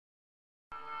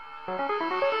Life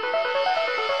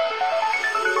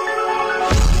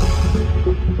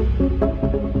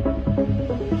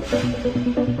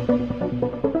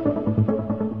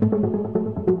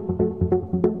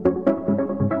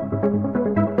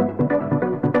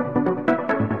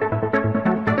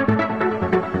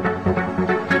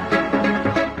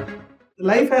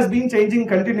has been changing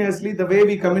continuously, the way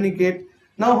we communicate.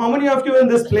 Now, how many of you in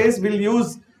this place will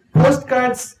use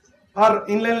postcards or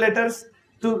inland letters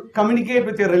to communicate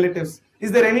with your relatives?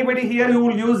 Is there anybody here who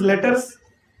will use letters?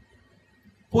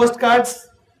 Postcards?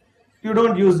 You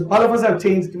don't use. All of us have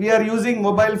changed. We are using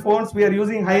mobile phones. We are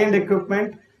using high-end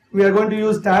equipment. We are going to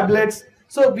use tablets.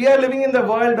 So we are living in the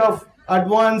world of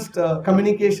advanced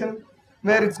communication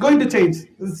where it's going to change.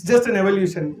 It's just an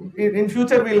evolution. In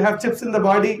future, we'll have chips in the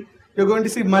body. You're going to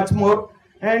see much more,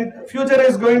 and future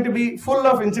is going to be full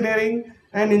of engineering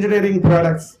and engineering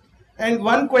products. And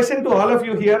one question to all of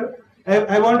you here,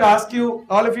 I want to ask you,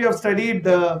 all of you have studied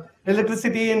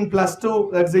electricity in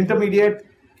 +2, that's intermediate.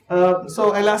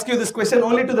 So I'll ask you this question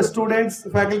only to the students.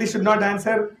 Faculty should not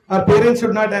answer, our parents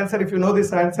should not answer if you know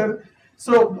this answer.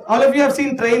 So all of you have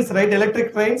seen trains, right?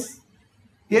 Electric trains?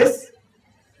 Yes?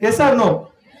 Yes or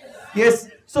no? Yes.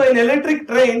 So in electric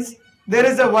trains, there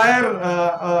is a wire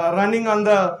running on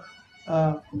the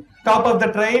top of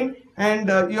the train, and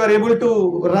you are able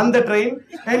to run the train.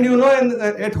 And you know,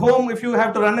 at home, if you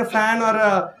have to run a fan or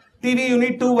a TV, you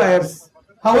need 2 wires.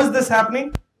 How is this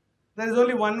happening? There is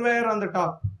only 1 wire on the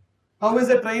top. How is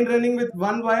a train running with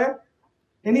 1 wire?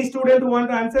 Any student who want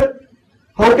to answer?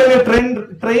 How can a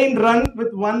train run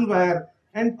with 1 wire?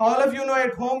 And all of you know,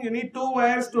 at home, you need 2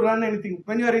 wires to run anything.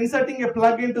 When you are inserting a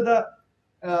plug into the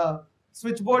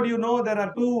switchboard, you know there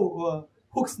are 2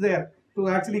 hooks there to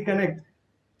actually connect.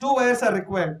 2 wires are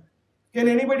required. Can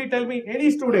anybody tell me,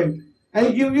 any student?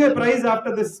 I'll give you a prize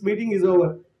after this meeting is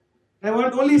over. I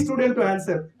want only student to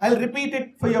answer. I'll repeat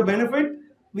it for your benefit.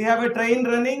 We have a train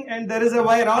running and there is a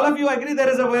wire. All of you agree there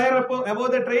is a wire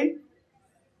above the train?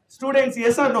 Students,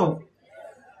 yes or no?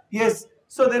 Yes.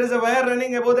 So there is a wire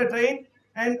running above the train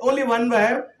and only 1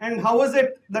 wire. And how is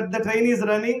it that the train is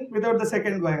running without the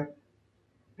second wire?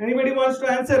 Anybody wants to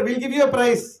answer? We'll give you a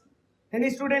prize.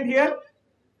 Any student here?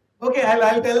 Okay,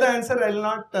 I'll tell the answer. I'll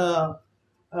not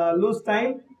lose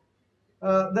time.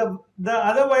 The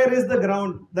other wire is the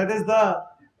ground. That is the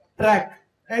track.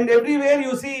 And everywhere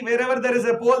you see, wherever there is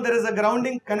a pole, there is a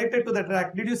grounding connected to the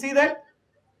track. Did you see that?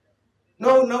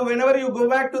 No, whenever you go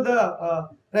back to the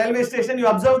railway station, you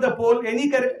observe the pole, any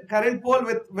current pole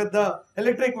with the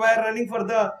electric wire running for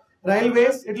the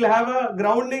railways, it will have a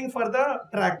grounding for the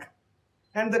track.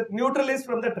 And the neutral is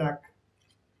from the track.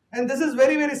 And this is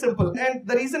very, very simple. And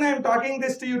the reason I am talking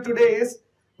this to you today is,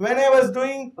 when I was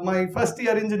doing my first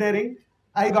year engineering,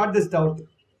 I got this doubt.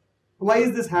 Why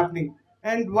is this happening?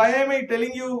 And why am I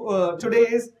telling you today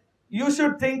is, you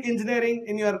should think engineering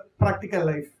in your practical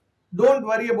life. Don't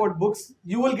worry about books.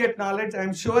 You will get knowledge.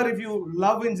 I'm sure if you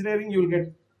love engineering, you will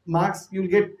get marks. You'll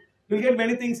get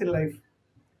many things in life.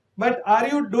 But are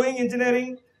you doing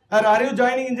engineering, or are you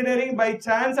joining engineering by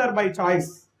chance or by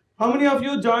choice? How many of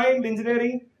you joined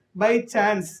engineering by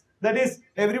chance? That is,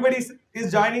 everybody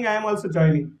is joining, I am also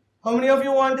joining. How many of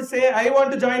you want to say, I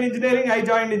want to join engineering, I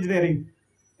joined engineering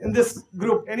in this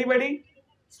group? Anybody?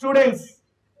 Students,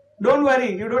 don't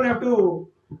worry, you don't have to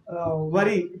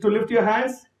worry to lift your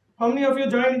hands. How many of you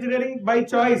joined engineering by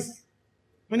choice?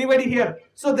 Anybody here?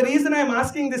 So the reason I am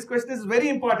asking this question is very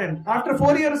important. After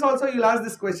 4 years also you will ask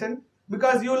this question,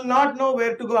 because you will not know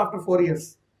where to go after 4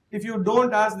 years if you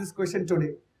don't ask this question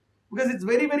today. Because it's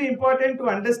very, very important to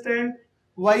understand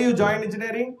why you joined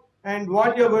engineering and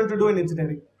what you are going to do in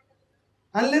engineering.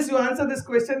 Unless you answer this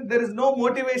question, there is no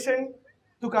motivation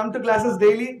to come to classes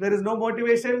daily. There is no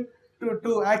motivation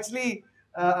to actually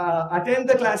attend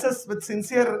the classes with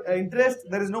sincere interest.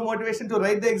 There is no motivation to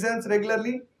write the exams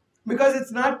regularly, because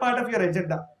it's not part of your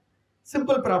agenda.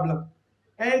 Simple problem.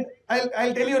 And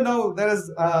I'll tell you now, there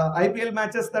is IPL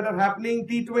matches that are happening,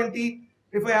 T20.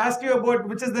 If I ask you about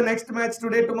which is the next match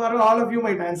today, tomorrow, all of you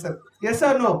might answer. Yes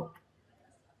or no?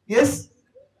 Yes?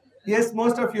 Yes,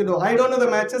 most of you know. I don't know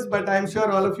the matches, but I'm sure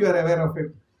all of you are aware of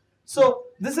it. So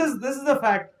this is a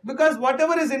fact, because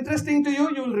whatever is interesting to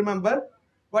you, you will remember.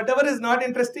 Whatever is not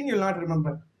interesting, you will not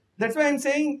remember. That's why I'm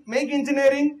saying, make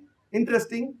engineering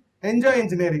interesting, enjoy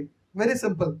engineering. Very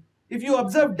simple. If you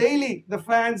observe daily, the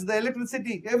fans, the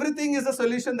electricity, everything is a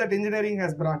solution that engineering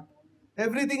has brought.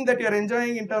 Everything that you are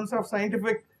enjoying in terms of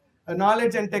scientific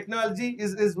knowledge and technology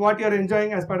is what you are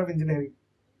enjoying as part of engineering.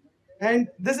 And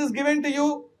this is given to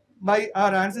you by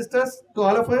our ancestors, to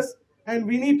all of us. And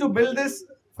we need to build this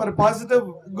for a positive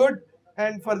good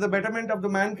and for the betterment of the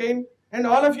mankind. And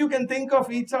all of you can think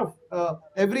of each of,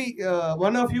 every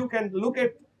one of you can look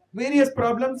at various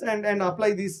problems and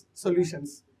apply these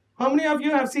solutions. How many of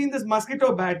you have seen this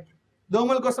mosquito bat?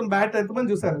 Domal kosam bat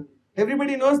entamandi chusaru.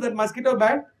 Everybody knows that mosquito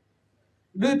bat.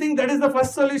 Do you think that is the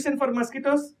first solution for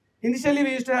mosquitoes? Initially,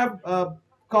 we used to have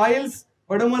coils,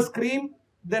 Odomos cream,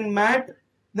 then mat,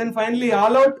 then finally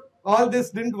all out. All this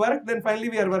didn't work. Then finally,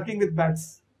 we are working with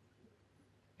bats.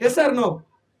 Yes or no?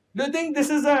 Do you think this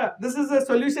is a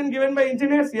solution given by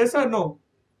engineers? Yes or no?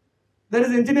 There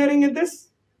is engineering in this?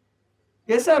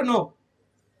 Yes or no?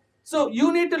 So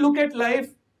you need to look at life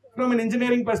from an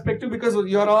engineering perspective, because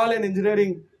you are all in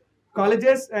engineering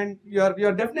colleges and you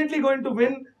are definitely going to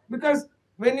win, because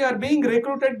when you are being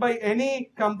recruited by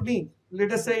any company,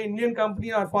 let us say Indian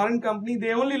company or foreign company,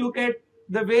 they only look at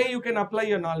the way you can apply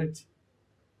your knowledge.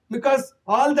 Because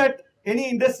all that any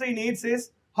industry needs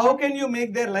is, how can you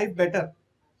make their life better?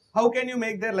 How can you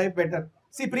make their life better?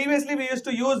 See, previously we used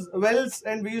to use wells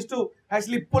and we used to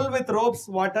actually pull with ropes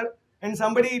water, and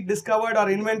somebody discovered or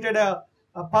invented a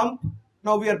pump.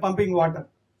 Now we are pumping water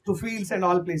to fields and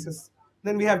all places.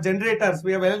 Then we have generators,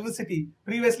 we have electricity.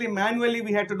 Previously manually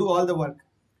we had to do all the work.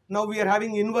 Now we are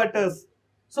having inverters.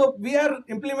 So we are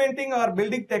implementing or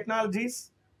building technologies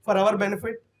for our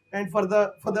benefit and for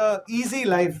the easy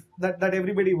life that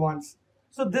everybody wants.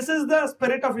 So this is the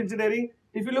spirit of engineering.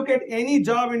 If you look at any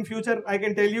job in future, I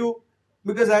can tell you,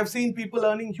 because I have seen people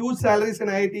earning huge salaries in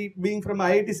IIT, being from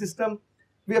IIT system.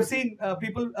 We have seen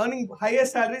people earning higher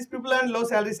salaries, people earn low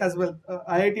salaries as well.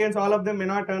 IITians, all of them may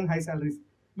not earn high salaries.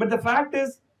 But the fact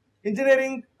is,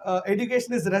 engineering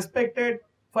education is respected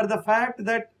for the fact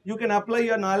that you can apply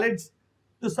your knowledge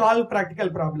to solve practical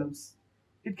problems.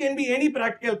 It can be any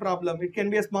practical problem. It can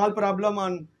be a small problem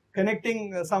on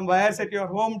connecting some wires at your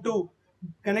home to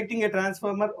connecting a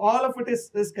transformer. All of it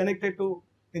is connected to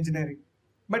engineering.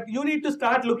 But you need to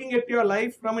start looking at your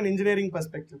life from an engineering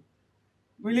perspective.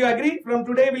 Will you agree? From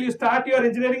today, will you start your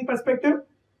engineering perspective?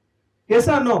 Yes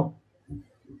or no?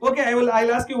 Okay,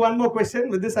 I'll ask you one more question.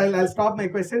 With this, I'll stop my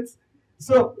questions.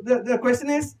 So the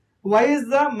question is, why is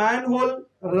the manhole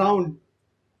round?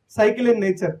 Cycle in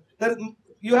nature.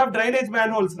 You have drainage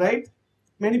manholes, right?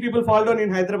 Many people fall down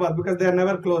in Hyderabad because they are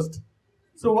never closed.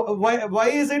 So why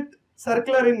is it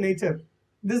circular in nature?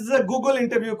 This is a Google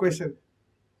interview question,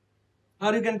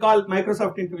 or you can call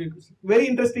Microsoft interview question. Very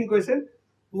interesting question.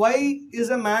 Why is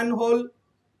a manhole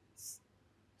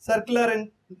circular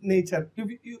in nature?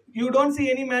 You don't see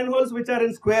any manholes which are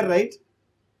in square, right?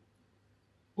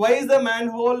 Why is the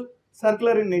manhole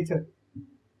circular in nature?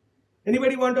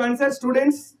 Anybody want to answer,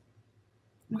 students?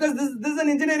 Because this is an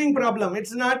engineering problem.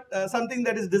 It's not something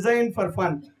that is designed for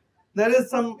fun. There is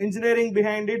some engineering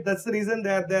behind it. That's the reason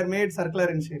they are made circular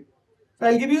in shape. So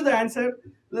I'll give you the answer.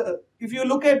 If you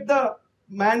look at the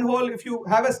manhole, if you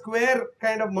have a square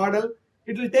kind of model,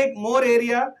 it will take more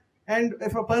area, and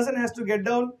if a person has to get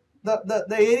down, the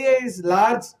area is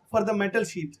large for the metal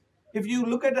sheet. If you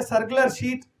look at a circular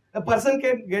sheet, a person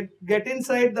can get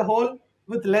inside the hole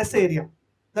with less area.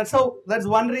 That's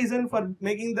one reason for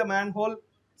making the manhole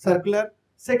circular.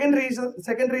 Second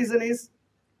reason is,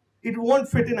 it won't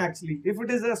fit in actually. If it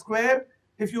is a square,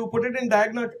 if you put it in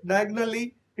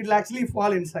diagonally, it will actually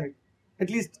fall inside.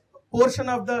 At least portion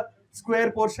of the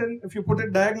square portion, if you put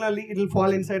it diagonally, it will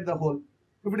fall inside the hole.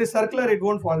 If it is circular, it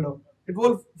won't fall down. It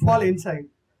will fall inside.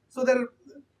 So there are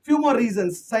few more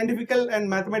reasons, scientific and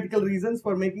mathematical reasons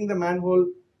for making the manhole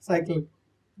cycle.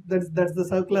 That's the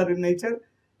circular in nature.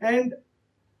 And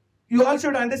you all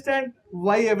should understand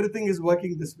why everything is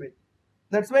working this way.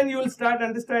 That's when you will start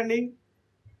understanding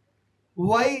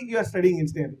why you are studying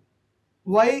engineering,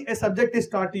 why a subject is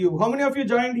taught to you. How many of you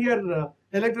joined here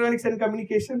electronics and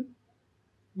communication?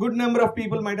 Good number of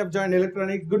people might have joined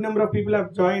electronics. Good number of people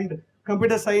have joined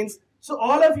computer science. So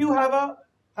all of you have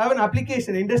an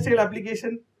application, industrial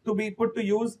application to be put to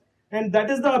use, and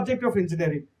that is the object of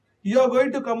engineering. You are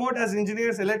going to come out as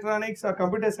engineers, electronics or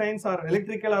computer science or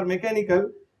electrical or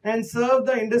mechanical, and serve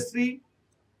the industry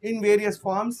in various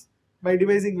forms by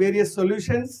devising various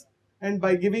solutions and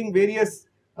by giving various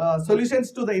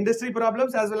solutions to the industry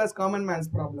problems as well as common man's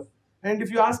problem. And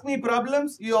if you ask me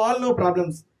problems, you all know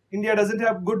problems. India doesn't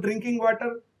have good drinking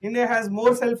water. India has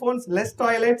more cell phones, less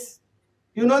toilets.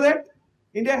 You know that?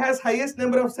 India has highest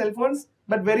number of cell phones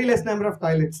but very less number of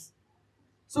toilets.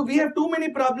 So we have too many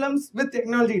problems with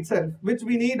technology itself, which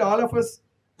we need all of us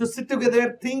to sit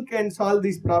together, think and solve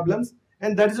these problems.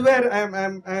 And that is where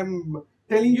I'm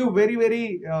telling you very,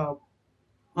 very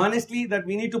honestly that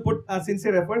we need to put our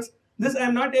sincere efforts. This I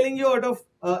am not telling you out of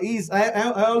ease.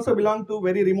 I also belong to a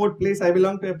very remote place. I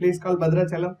belong to a place called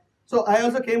Bhadrachalam. So I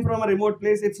also came from a remote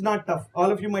place. It's not tough.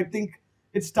 All of you might think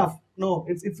it's tough. No,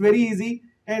 it's very easy.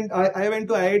 And I went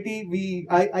to IIT.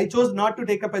 I chose not to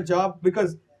take up a job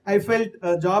because I felt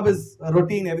a job is a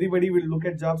routine. Everybody will look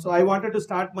at jobs. So I wanted to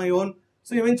start my own.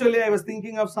 So eventually I was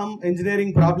thinking of some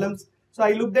engineering problems. So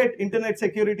I looked at internet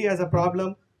security as a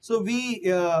problem. So we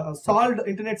solved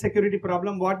internet security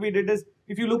problem. What we did is,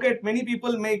 if you look at, many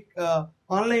people make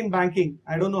online banking.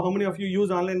 I don't know how many of you use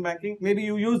online banking. Maybe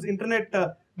you use internet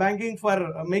banking for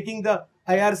making the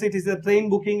IRCTC, the train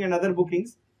booking and other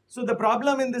bookings. So the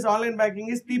problem in this online banking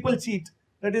is people cheat.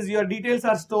 That is, your details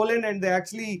are stolen and they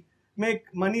actually make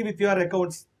money with your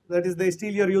accounts. That is, they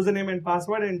steal your username and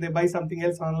password and they buy something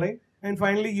else online, and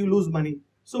finally you lose money.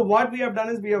 So what we have done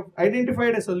is, we have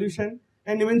identified a solution,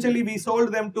 and eventually we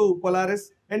sold them to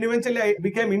Polaris, and eventually I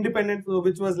became independent,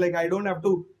 which was like, I don't have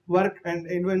to work, and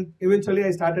eventually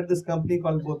I started this company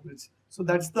called Bothbridge. So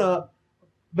that's the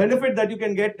benefit that you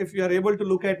can get if you are able to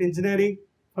look at engineering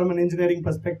from an engineering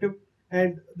perspective,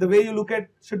 and the way you look at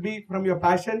should be from your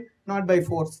passion, not by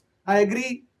force. I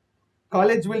agree,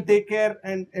 college will take care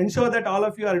and ensure that all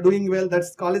of you are doing well.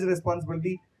 That's college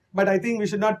responsibility. But I think we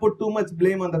should not put too much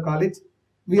blame on the college.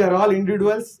 We are all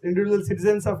individual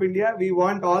citizens of India. We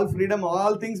want all freedom,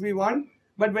 all things we want.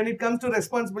 But when it comes to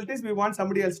responsibilities, we want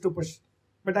somebody else to push.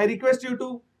 But I request you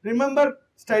to remember,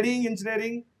 studying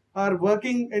engineering or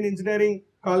working in engineering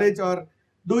college or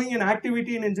doing an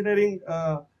activity in engineering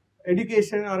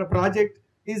education or a project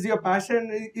is your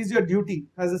passion, is your duty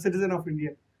as a citizen of India.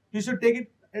 You should take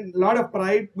it in a lot of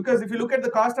pride, because if you look at the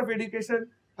cost of education,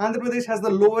 Andhra Pradesh has the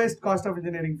lowest cost of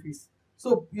engineering fees.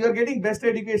 So you are getting best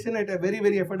education at a very,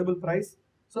 very affordable price.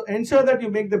 So ensure that you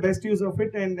make the best use of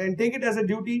it, and take it as a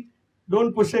duty.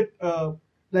 Don't push it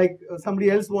like somebody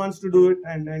else wants to do it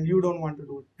and you don't want to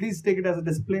do it. Please take it as a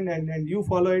discipline, and you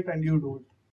follow it and you do it.